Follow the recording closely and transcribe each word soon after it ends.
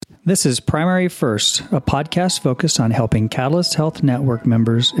This is Primary First, a podcast focused on helping Catalyst Health Network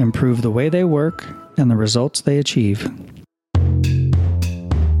members improve the way they work and the results they achieve.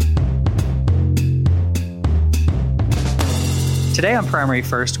 Today on Primary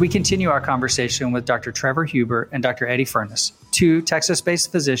First, we continue our conversation with Dr. Trevor Huber and Dr. Eddie Furness, two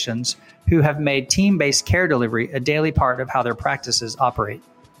Texas-based physicians who have made team-based care delivery a daily part of how their practices operate.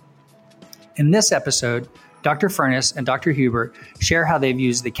 In this episode, Dr. Furness and Dr. Huber share how they've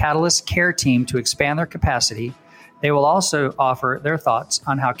used the Catalyst Care Team to expand their capacity. They will also offer their thoughts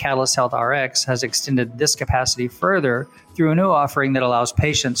on how Catalyst Health RX has extended this capacity further through a new offering that allows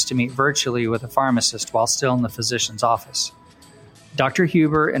patients to meet virtually with a pharmacist while still in the physician's office. Dr.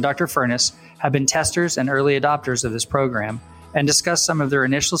 Huber and Dr. Furness have been testers and early adopters of this program and discuss some of their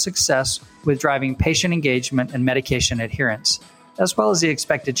initial success with driving patient engagement and medication adherence, as well as the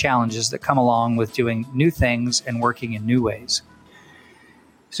expected challenges that come along with doing new things and working in new ways.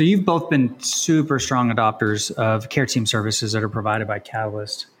 So you've both been super strong adopters of care team services that are provided by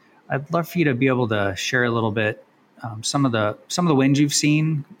Catalyst. I'd love for you to be able to share a little bit some of the wins you've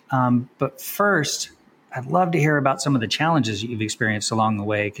seen. But first, I'd love to hear about some of the challenges you've experienced along the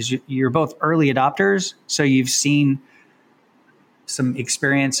way, because you're both early adopters, so you've seen some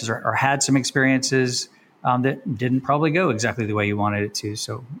experiences or had some experiences that didn't probably go exactly the way you wanted it to.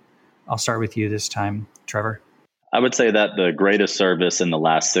 So I'll start with you this time, Trevor. I would say that the greatest service in the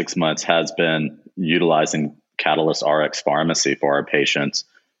last 6 months has been utilizing Catalyst RX Pharmacy for our patients.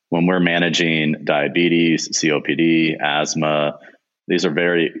 When we're managing diabetes, COPD, asthma, these are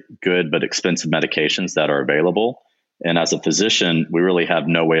very good but expensive medications that are available. And as a physician, we really have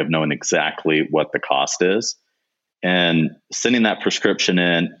no way of knowing exactly what the cost is. And sending that prescription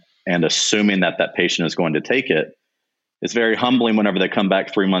in and assuming that that patient is going to take it, it's very humbling whenever they come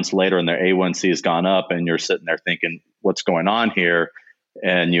back 3 months later and their A1C has gone up and you're sitting there thinking, what's going on here?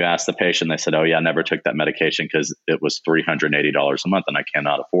 And you ask the patient, they said, oh yeah, I never took that medication because it was $380 a month and I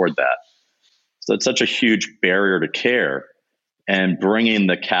cannot afford that. So it's such a huge barrier to care. And bringing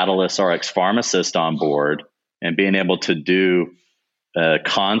the Catalyst RX pharmacist on board and being able to do a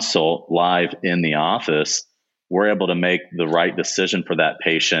consult live in the office, we're able to make the right decision for that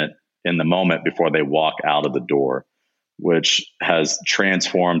patient in the moment before they walk out of the door, which has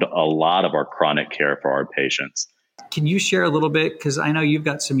transformed a lot of our chronic care for our patients. Can you share a little bit, because I know you've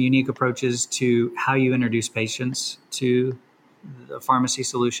got some unique approaches to how you introduce patients to the pharmacy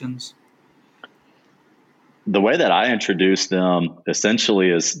solutions? The way that I introduce them essentially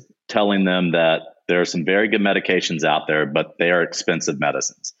is telling them that there are some very good medications out there, but they are expensive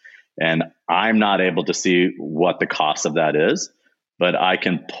medicines. And I'm not able to see what the cost of that is, but I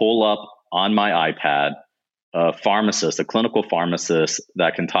can pull up on my iPad a pharmacist, a clinical pharmacist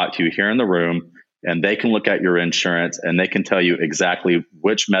that can talk to you here in the room, and they can look at your insurance and they can tell you exactly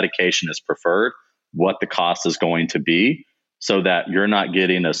which medication is preferred, what the cost is going to be, so that you're not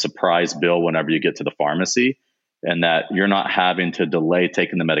getting a surprise bill whenever you get to the pharmacy, and that you're not having to delay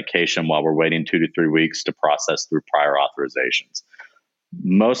taking the medication while we're waiting 2 to 3 weeks to process through prior authorizations.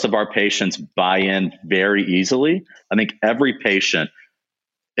 Most of our patients buy in very easily. I think every patient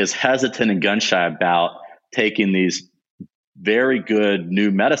is hesitant and gun shy about taking these very good new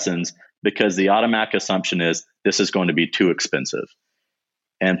medicines because the automatic assumption is this is going to be too expensive.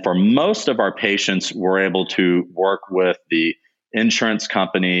 And for most of our patients, we're able to work with the insurance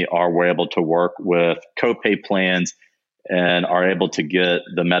company, or we're able to work with copay plans and are able to get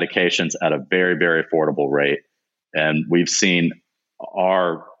the medications at a very, very affordable rate. And we've seen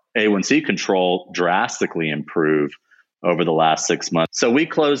our A1C control drastically improve over the last 6 months. So we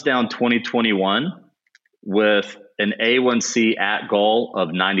closed down 2021 with an A1C at goal of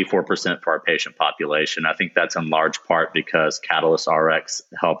 94% for our patient population. I think that's in large part because Catalyst RX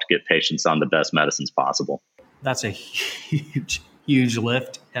helped get patients on the best medicines possible. That's a huge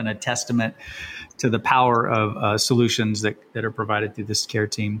lift and a testament to the power of solutions that are provided through this care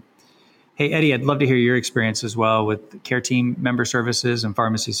team. Hey, Eddie, I'd love to hear your experience as well with care team member services and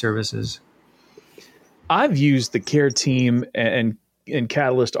pharmacy services. I've used the care team and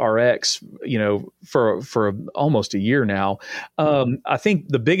Catalyst RX, for almost a year now. I think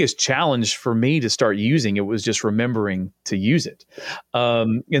the biggest challenge for me to start using it was just remembering to use it.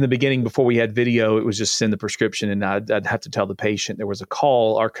 In the beginning, before we had video, it was just send the prescription and I'd have to tell the patient there was a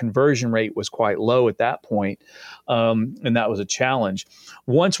call. Our conversion rate was quite low at that point, and that was a challenge.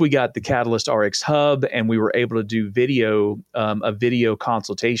 Once we got the Catalyst RX hub and we were able to do a video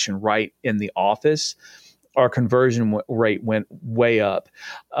consultation right in the office, our conversion rate went way up.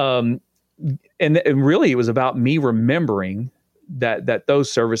 And really, it was about me remembering that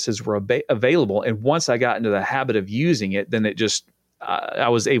those services were available. And once I got into the habit of using it, then I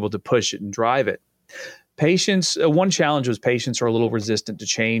was able to push it and drive it. Patients, one challenge was patients are a little resistant to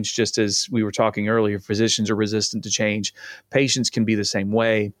change, just as we were talking earlier. Physicians are resistant to change. Patients can be the same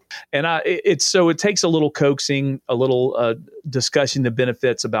way. And it takes a little coaxing, a little discussing the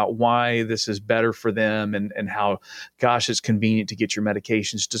benefits about why this is better for them and how, gosh, it's convenient to get your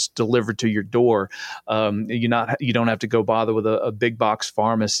medications just delivered to your door. You don't have to go bother with a big box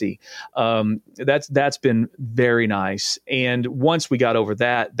pharmacy. That's been very nice. And once we got over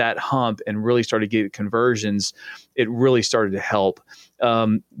that hump and really started getting conversions, it really started to help.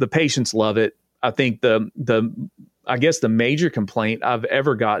 The patients love it. I think I guess the major complaint I've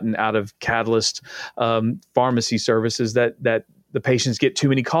ever gotten out of Catalyst pharmacy services that the patients get too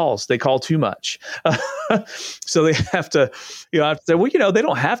many calls. They call too much. So they have to say, well, they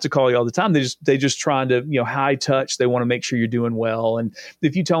don't have to call you all the time. They just trying to, high touch. They want to make sure you're doing well. And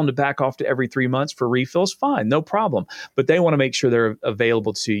if you tell them to back off to every 3 months for refills, fine, no problem. But they want to make sure they're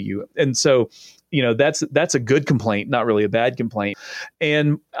available to you. And so, that's a good complaint, not really a bad complaint.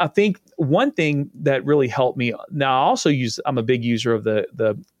 And I think one thing that really helped me, now I'm a big user of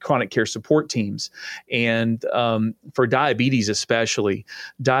the chronic care support teams. And for diabetes, especially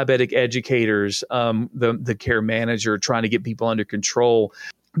diabetic educators, the care manager trying to get people under control.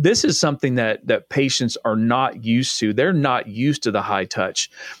 This is something that patients are not used to. They're not used to the high touch.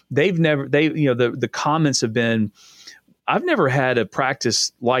 The comments have been, I've never had a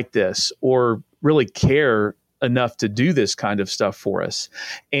practice like this or really care enough to do this kind of stuff for us.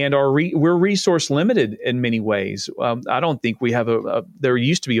 And we're resource limited in many ways. I don't think we have there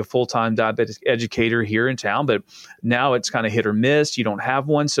used to be a full-time diabetic educator here in town, but now it's kind of hit or miss. You don't have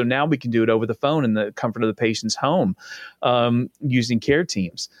one. So now we can do it over the phone in the comfort of the patient's home using care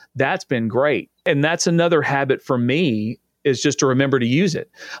teams. That's been great. And that's another habit for me, is just to remember to use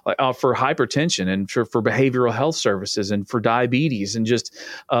it for hypertension and for behavioral health services and for diabetes and just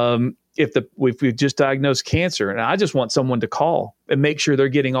if we just diagnosed cancer, and I just want someone to call and make sure they're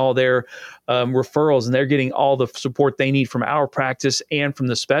getting all their referrals and they're getting all the support they need from our practice and from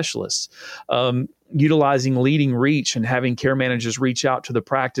the specialists. Utilizing leading reach and having care managers reach out to the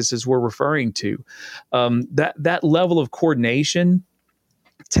practices we're referring to. That level of coordination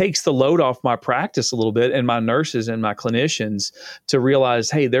takes the load off my practice a little bit and my nurses and my clinicians to realize,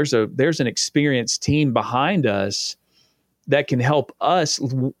 hey, there's an experienced team behind us that can help us,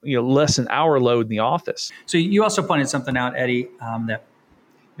 lessen our load in the office. So you also pointed something out, Eddie, that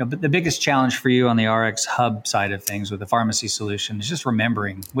the biggest challenge for you on the RX Hub side of things with the pharmacy solution is just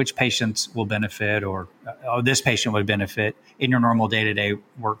remembering which patients will benefit or this patient would benefit in your normal day-to-day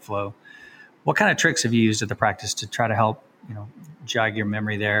workflow. What kind of tricks have you used at the practice to try to help, jog your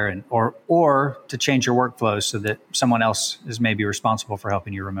memory there and or to change your workflow so that someone else is maybe responsible for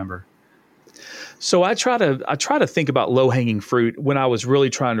helping you remember? So I try to think about low-hanging fruit when I was really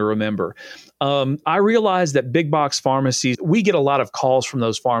trying to remember. I realized that big box pharmacies, we get a lot of calls from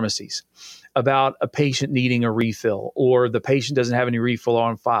those pharmacies about a patient needing a refill, or the patient doesn't have any refill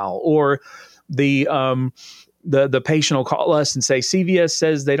on file, or the patient will call us and say, CVS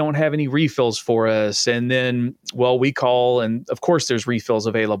says they don't have any refills for us. And then, we call and of course there's refills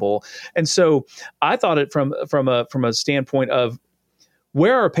available. And so I thought it from a standpoint of,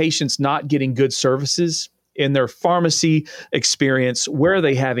 where are patients not getting good services in their pharmacy experience? Where are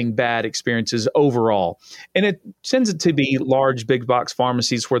they having bad experiences overall? And it tends to be large, big box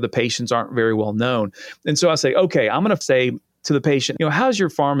pharmacies where the patients aren't very well known. And so I say, okay, I'm going to say to the patient, how's your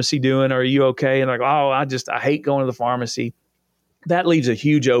pharmacy doing? Are you okay? And I hate going to the pharmacy. That leaves a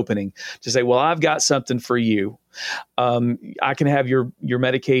huge opening to say, well, I've got something for you. I can have your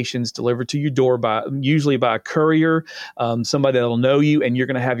medications delivered to your door usually by a courier, somebody that'll know you, and you're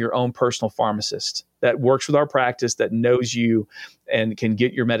going to have your own personal pharmacist that works with our practice, that knows you and can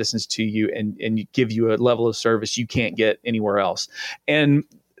get your medicines to you and give you a level of service you can't get anywhere else. And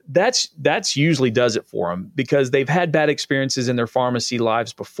that's usually does it for them because they've had bad experiences in their pharmacy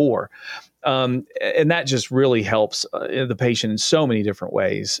lives before. And that just really helps the patient in so many different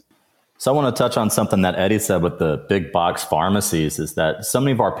ways. So I want to touch on something that Eddie said with the big box pharmacies, is that so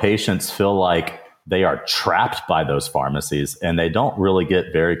many of our patients feel like they are trapped by those pharmacies and they don't really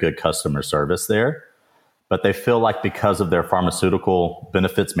get very good customer service there. But they feel like because of their pharmaceutical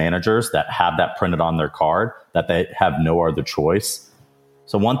benefits managers that have that printed on their card, that they have no other choice.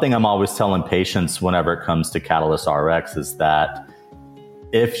 So one thing I'm always telling patients whenever it comes to Catalyst RX is that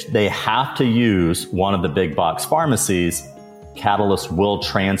if they have to use one of the big box pharmacies, Catalyst will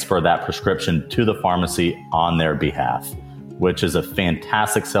transfer that prescription to the pharmacy on their behalf, which is a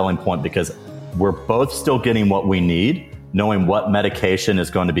fantastic selling point because we're both still getting what we need, knowing what medication is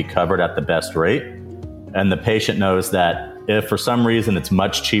going to be covered at the best rate. And the patient knows that If for some reason it's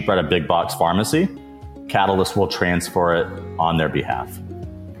much cheaper at a big box pharmacy, Catalyst will transfer it on their behalf.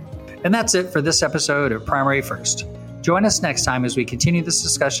 And that's it for this episode of Primary First. Join us next time as we continue this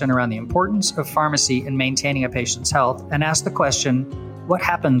discussion around the importance of pharmacy in maintaining a patient's health and ask the question, what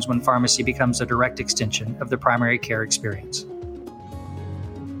happens when pharmacy becomes a direct extension of the primary care experience?